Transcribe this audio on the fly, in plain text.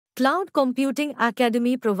Cloud Computing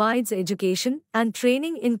Academy provides education and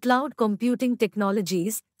training in cloud computing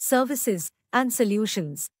technologies, services, and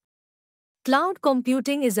solutions. Cloud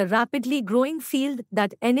computing is a rapidly growing field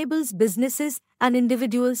that enables businesses and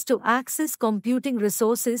individuals to access computing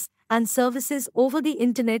resources and services over the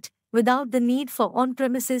Internet without the need for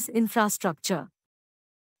on-premises infrastructure.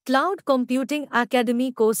 Cloud Computing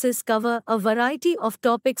Academy courses cover a variety of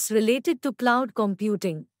topics related to cloud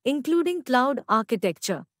computing, including cloud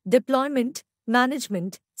architecture, deployment,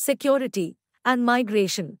 management, security, and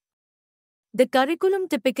migration. The curriculum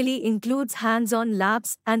typically includes hands-on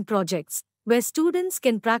labs and projects, where students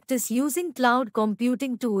can practice using cloud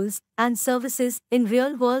computing tools and services in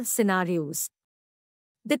real-world scenarios.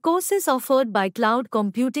 The courses offered by Cloud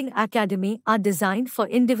Computing Academy are designed for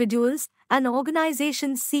individuals and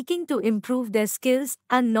organizations seeking to improve their skills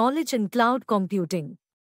and knowledge in cloud computing.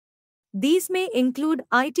 These may include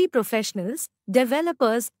IT professionals,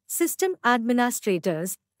 developers, system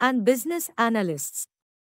administrators, and business analysts.